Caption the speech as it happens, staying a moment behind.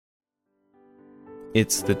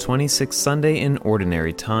It's the 26th Sunday in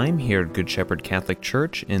Ordinary Time here at Good Shepherd Catholic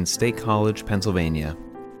Church in State College, Pennsylvania.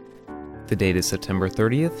 The date is September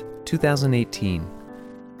 30th, 2018.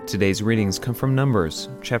 Today's readings come from Numbers,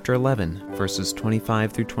 chapter 11, verses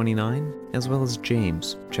 25 through 29, as well as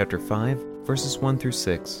James, chapter 5, verses 1 through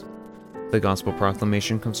 6. The Gospel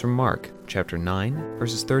Proclamation comes from Mark, chapter 9,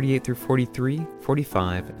 verses 38 through 43,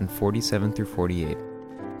 45, and 47 through 48.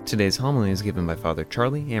 Today's homily is given by Father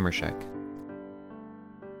Charlie Amershek.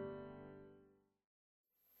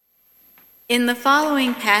 In the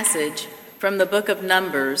following passage from the book of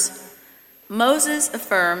Numbers, Moses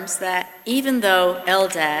affirms that even though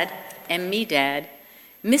Eldad and Medad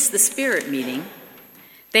missed the Spirit meeting,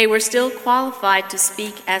 they were still qualified to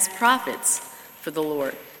speak as prophets for the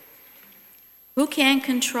Lord. Who can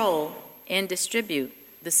control and distribute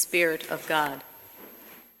the Spirit of God?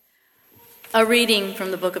 A reading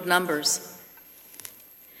from the book of Numbers.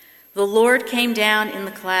 The Lord came down in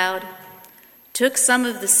the cloud, took some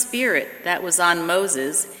of the Spirit that was on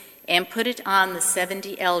Moses, and put it on the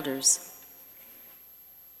 70 elders.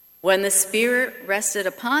 When the Spirit rested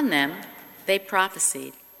upon them, they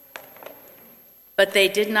prophesied. But they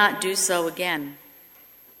did not do so again.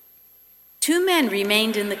 2 men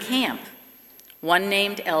remained in the camp, one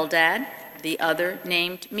named Eldad, the other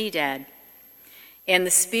named Medad, and the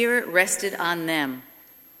Spirit rested on them.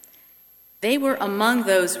 They were among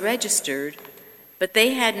those registered, but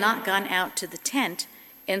they had not gone out to the tent,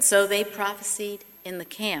 and so they prophesied in the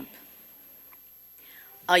camp.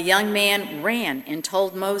 A young man ran and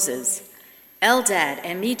told Moses, "Eldad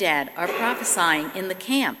and Medad are prophesying in the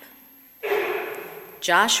camp."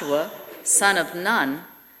 Joshua, son of Nun,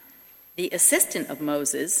 the assistant of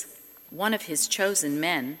Moses, one of his chosen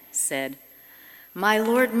men, said, "My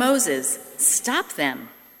lord Moses, stop them."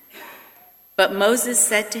 But Moses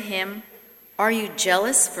said to him, "Are you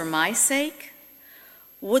jealous for my sake?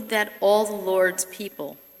 Would that all the Lord's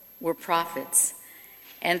people were prophets,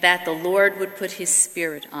 and that the Lord would put his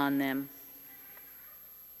Spirit on them."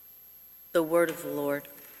 The word of the Lord.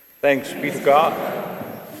 Thanks be to God.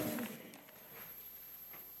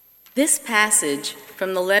 This passage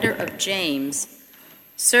from the letter of James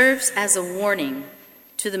serves as a warning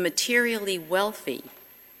to the materially wealthy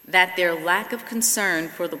that their lack of concern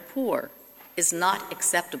for the poor is not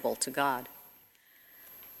acceptable to God.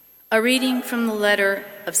 A reading from the letter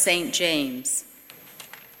of St. James.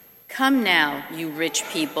 Come now, you rich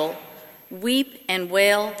people, weep and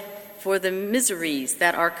wail for the miseries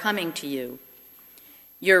that are coming to you.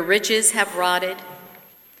 Your riches have rotted,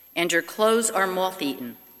 and your clothes are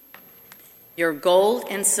moth-eaten. Your gold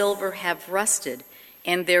and silver have rusted,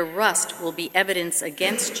 and their rust will be evidence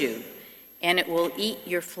against you, and it will eat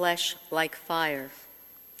your flesh like fire.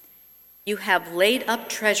 You have laid up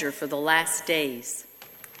treasure for the last days.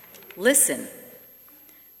 Listen,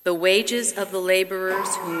 the wages of the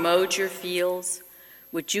laborers who mowed your fields,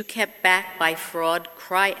 which you kept back by fraud,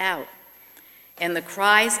 cry out, and the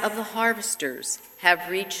cries of the harvesters have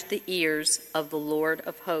reached the ears of the Lord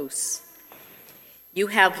of hosts. You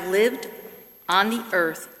have lived on the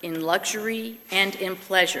earth in luxury and in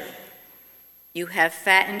pleasure. You have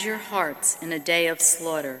fattened your hearts in a day of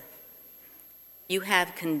slaughter. You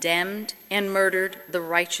have condemned and murdered the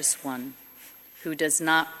righteous one, who does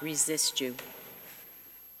not resist you.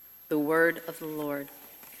 The word of the Lord.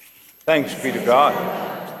 Thanks be to God.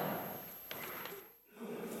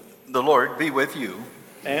 The Lord be with you.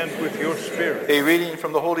 And with your spirit. A reading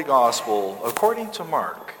from the Holy Gospel according to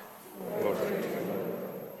Mark.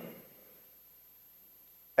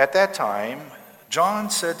 At that time, John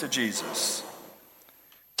said to Jesus,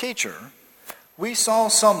 "Teacher, we saw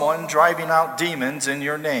someone driving out demons in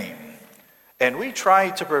your name, and we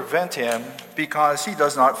tried to prevent him because he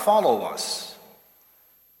does not follow us."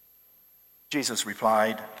 Jesus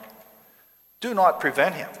replied, "Do not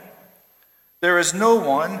prevent him. There is no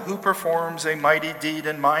one who performs a mighty deed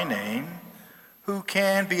in my name who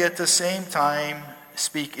can be at the same time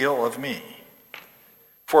speak ill of me.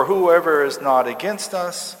 For whoever is not against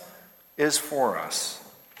us is for us.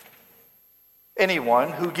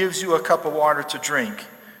 Anyone who gives you a cup of water to drink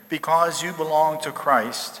because you belong to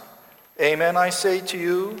Christ, amen, I say to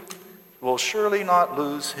you, will surely not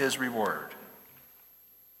lose his reward.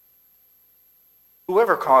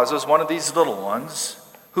 Whoever causes one of these little ones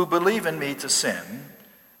who believe in me to sin,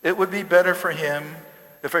 it would be better for him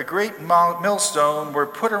if a great millstone were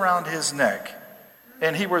put around his neck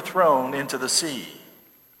and he were thrown into the sea.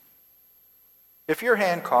 If your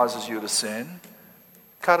hand causes you to sin,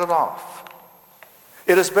 cut it off.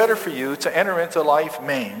 It is better for you to enter into life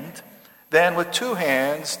maimed than with 2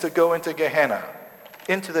 hands, to go into Gehenna,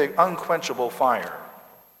 into the unquenchable fire.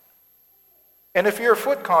 And if your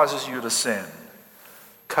foot causes you to sin,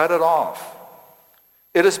 cut it off.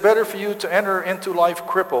 It is better for you to enter into life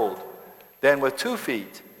crippled than with 2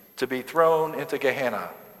 feet to be thrown into Gehenna.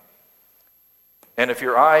 And if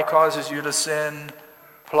your eye causes you to sin,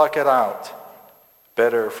 pluck it out.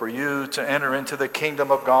 Better for you to enter into the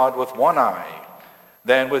kingdom of God with 1 eye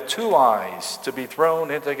than with 2 eyes to be thrown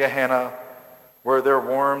into Gehenna, where their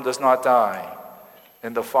worm does not die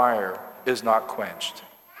and the fire is not quenched.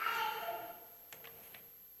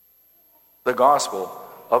 The Gospel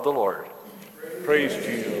of the Lord. Praise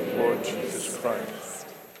to you, Lord Jesus Christ.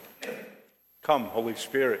 Come, Holy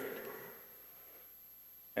Spirit,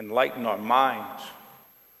 enlighten our minds,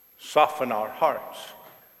 soften our hearts,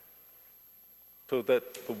 so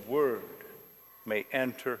that the Word may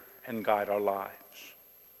enter and guide our lives.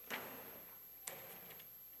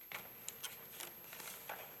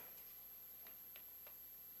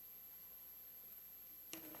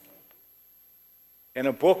 In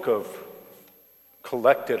a book of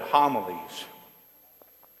collected homilies,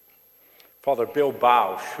 Father Bill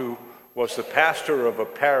Bausch, who was the pastor of a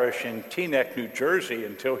parish in Teaneck, New Jersey,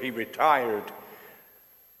 until he retired,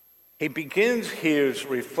 he begins his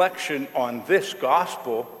reflection on this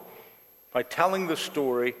gospel by telling the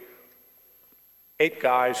story. 8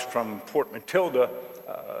 guys from Port Matilda,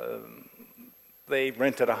 they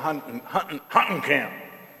rented a hunting camp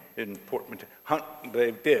in Port Matilda.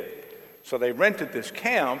 They did. So they rented this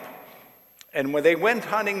camp, and when they went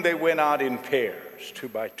hunting, they went out in pairs, 2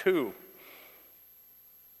 by 2.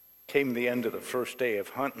 Came the end of the first day of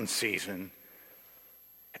hunting season,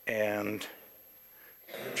 and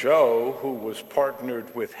Joe, who was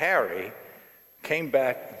partnered with Harry, came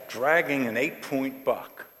back dragging an 8-point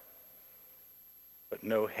buck, but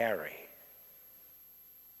no Harry.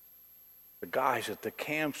 The guys at the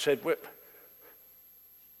camp said,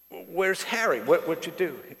 "Where's Harry? What'd you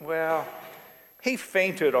do?" "Well, he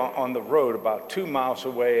fainted on the road about 2 miles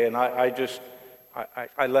away, and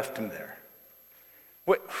I left him there."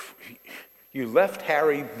 "What? You left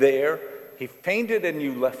Harry there? He fainted and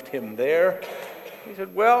you left him there?" He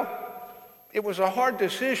said, "Well, it was a hard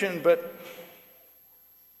decision, but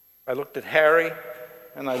I looked at Harry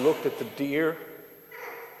and I looked at the deer.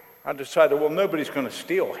 I decided, well, nobody's going to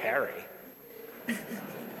steal Harry."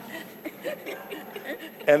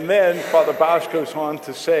 And then Father Bausch goes on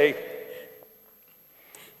to say,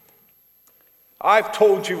 "I've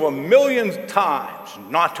told you 1,000,000 times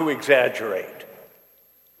not to exaggerate."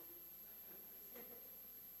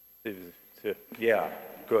 Yeah,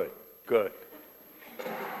 good.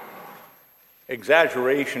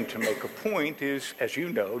 Exaggeration to make a point is, as you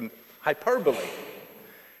know, hyperbole.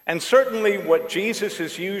 And certainly what Jesus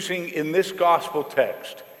is using in this gospel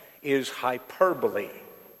text is hyperbole.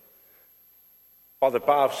 Father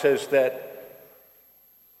Bob says that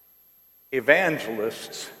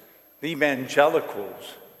evangelists, the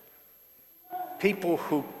evangelicals, people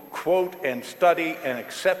who quote and study and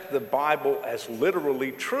accept the Bible as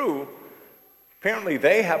literally true, apparently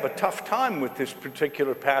they have a tough time with this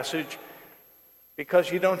particular passage,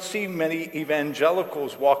 because you don't see many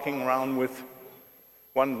evangelicals walking around with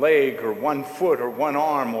 1 leg or 1 foot or 1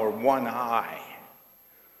 arm or 1 eye.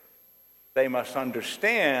 They must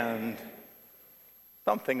understand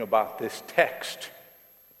something about this text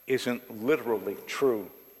isn't literally true.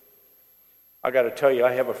 I got to tell you,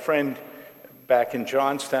 I have a friend back in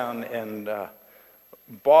Johnstown, and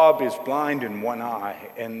Bob is blind in 1 eye,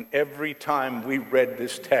 and every time we read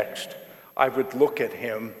this text, I would look at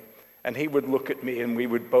him, and he would look at me, and we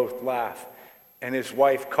would both laugh. And his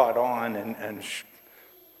wife caught on, and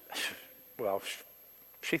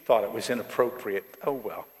she thought it was inappropriate. Oh,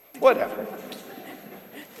 well, whatever.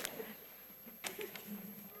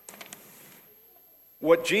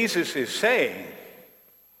 What Jesus is saying,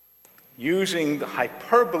 using the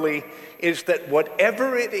hyperbole, is that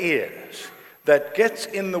whatever it is that gets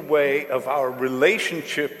in the way of our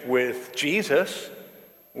relationship with Jesus,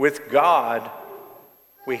 with God,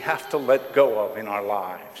 we have to let go of in our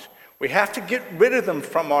lives. We have to get rid of them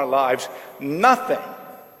from our lives.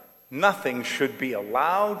 Nothing should be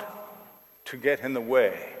allowed to get in the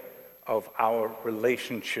way of our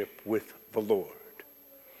relationship with the Lord.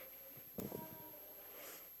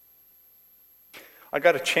 I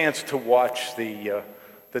got a chance to watch the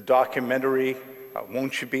documentary,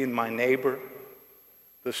 Won't You Be My Neighbor?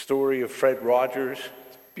 The story of Fred Rogers.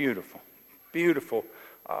 It's beautiful, beautiful.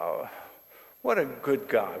 What a good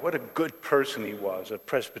guy, what a good person he was, a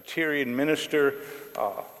Presbyterian minister.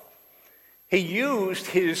 He used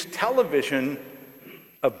his television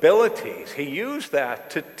abilities, he used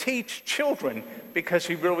that to teach children because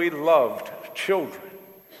he really loved children.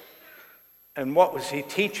 And what was he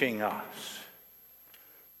teaching us?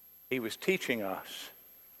 He was teaching us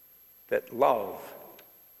that love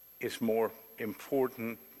is more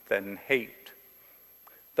important than hate.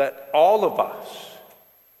 That all of us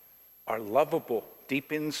are lovable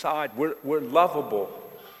deep inside. We're lovable.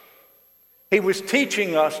 He was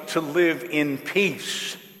teaching us to live in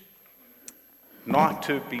peace, not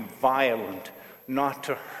to be violent, not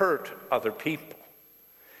to hurt other people.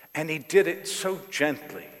 And he did it so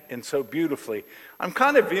gently and so beautifully.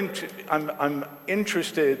 I'm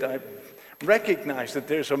interested. I recognize that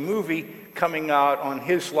there's a movie coming out on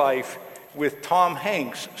his life with Tom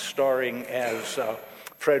Hanks starring as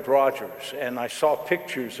Fred Rogers. And I saw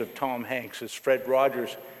pictures of Tom Hanks as Fred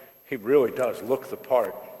Rogers. He really does look the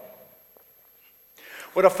part.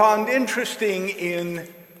 What I found interesting in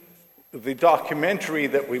the documentary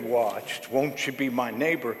that we watched, Won't You Be My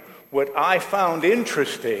Neighbor, what I found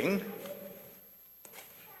interesting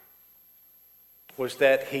was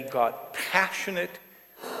that he got passionate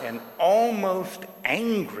and almost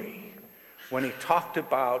angry when he talked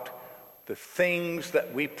about the things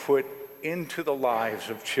that we put into the lives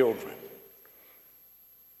of children.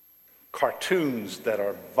 Cartoons that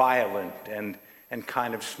are violent and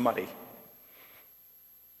kind of smutty.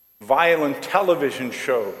 Violent television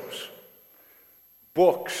shows,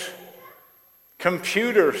 books,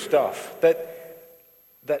 computer stuff that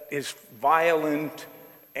is violent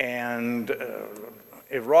and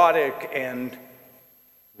erotic and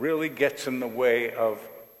really gets in the way of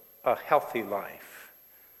a healthy life,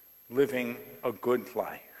 living a good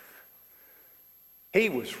life. He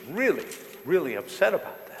was really, really upset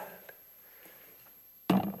about that.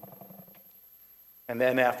 And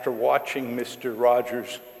then after watching Mr.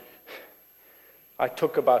 Rogers, I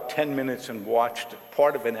took about 10 minutes and watched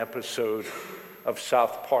part of an episode of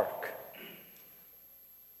South Park.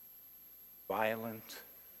 Violence.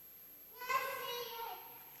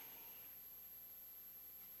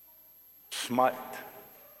 Smut.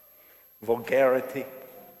 Vulgarity.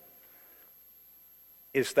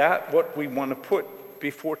 Is that what we want to put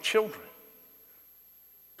before children?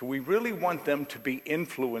 Do we really want them to be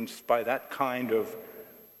influenced by that kind of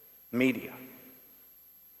media?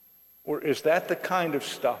 Or is that the kind of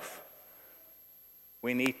stuff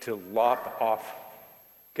we need to lop off,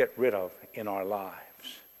 get rid of in our lives?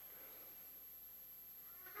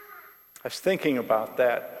 I was thinking about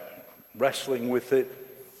that, wrestling with it.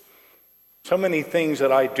 So many things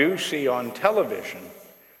that I do see on television,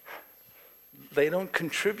 they don't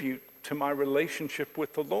contribute to my relationship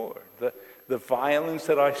with the Lord. The violence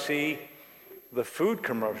that I see, the food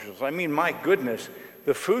commercials. I mean, my goodness,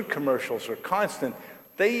 the food commercials are constant.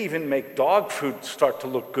 They even make dog food start to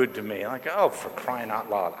look good to me. Like, oh, for crying out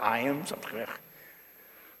loud, Iams.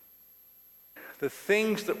 The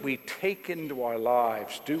things that we take into our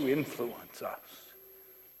lives do influence us.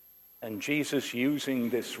 And Jesus, using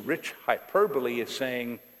this rich hyperbole, is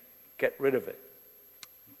saying, get rid of it.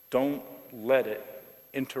 Don't let it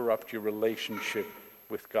interrupt your relationship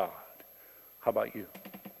with God. How about you?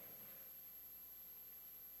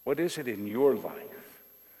 What is it in your life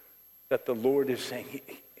that the Lord is saying,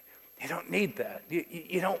 you don't need that.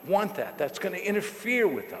 You don't want that. That's going to interfere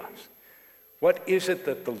with us. What is it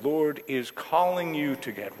that the Lord is calling you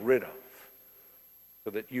to get rid of so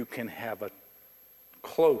that you can have a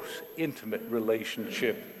close, intimate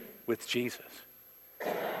relationship with Jesus?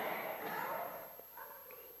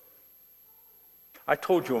 I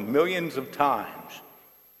told you millions of times,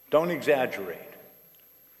 don't exaggerate.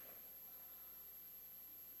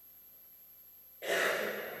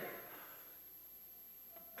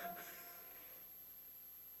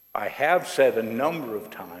 I have said a number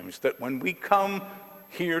of times that when we come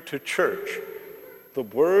here to church, the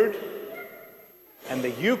Word and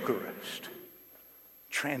the Eucharist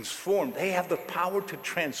transform. They have the power to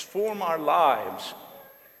transform our lives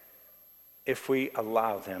if we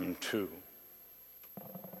allow them to.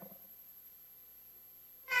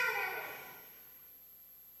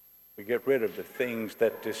 We get rid of the things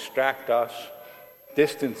that distract us,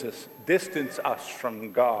 distance us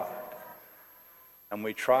from God. And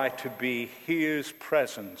we try to be His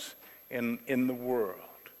presence in the world,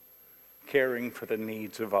 caring for the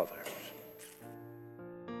needs of others.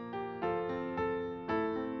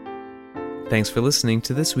 Thanks for listening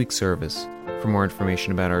to this week's service. For more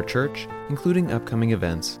information about our church, including upcoming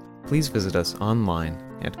events, please visit us online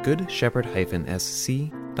at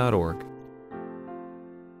goodshepherd-sc.org.